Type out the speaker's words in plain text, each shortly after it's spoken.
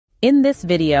In this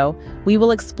video, we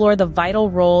will explore the vital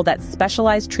role that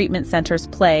specialized treatment centers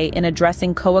play in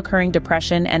addressing co-occurring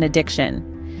depression and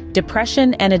addiction.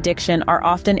 Depression and addiction are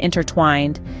often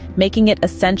intertwined, making it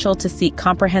essential to seek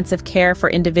comprehensive care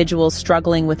for individuals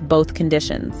struggling with both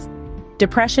conditions.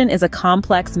 Depression is a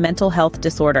complex mental health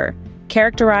disorder,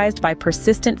 characterized by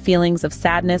persistent feelings of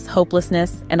sadness,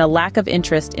 hopelessness, and a lack of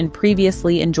interest in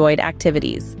previously enjoyed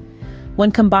activities.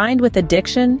 When combined with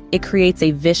addiction, it creates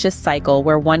a vicious cycle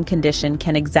where one condition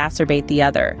can exacerbate the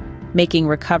other, making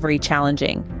recovery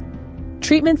challenging.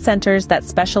 Treatment centers that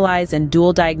specialize in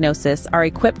dual diagnosis are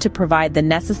equipped to provide the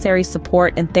necessary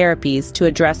support and therapies to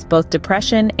address both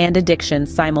depression and addiction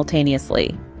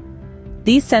simultaneously.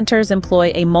 These centers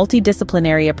employ a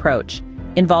multidisciplinary approach,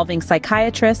 involving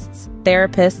psychiatrists,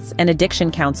 therapists, and addiction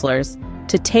counselors,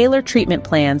 to tailor treatment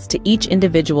plans to each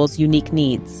individual's unique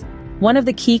needs. One of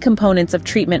the key components of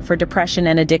treatment for depression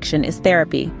and addiction is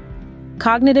therapy.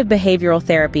 Cognitive behavioral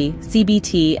therapy,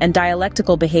 CBT, and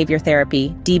dialectical behavior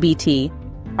therapy, DBT,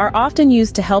 are often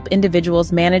used to help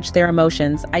individuals manage their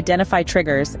emotions, identify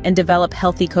triggers, and develop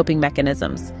healthy coping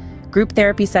mechanisms. Group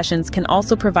therapy sessions can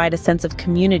also provide a sense of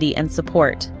community and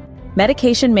support.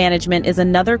 Medication management is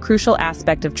another crucial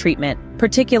aspect of treatment,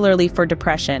 particularly for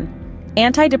depression.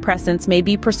 Antidepressants may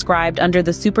be prescribed under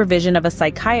the supervision of a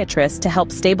psychiatrist to help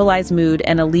stabilize mood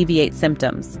and alleviate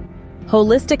symptoms.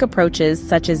 Holistic approaches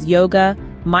such as yoga,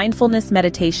 mindfulness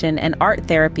meditation, and art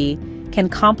therapy can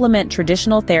complement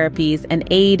traditional therapies and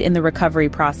aid in the recovery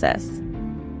process.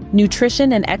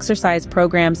 Nutrition and exercise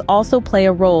programs also play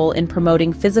a role in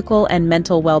promoting physical and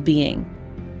mental well-being.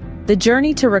 The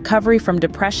journey to recovery from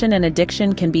depression and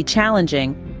addiction can be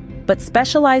challenging, but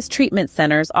specialized treatment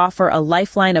centers offer a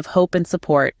lifeline of hope and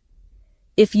support.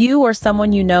 If you or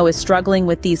someone you know is struggling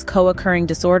with these co-occurring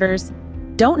disorders,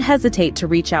 don't hesitate to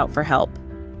reach out for help.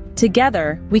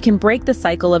 Together, we can break the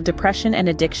cycle of depression and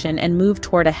addiction and move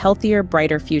toward a healthier,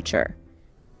 brighter future.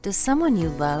 Does someone you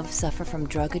love suffer from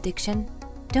drug addiction?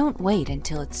 Don't wait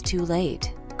until it's too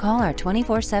late. Call our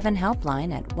 24/7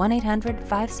 helpline at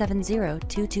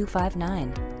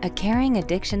 1-800-570-2259. A caring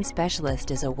addiction specialist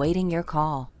is awaiting your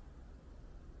call.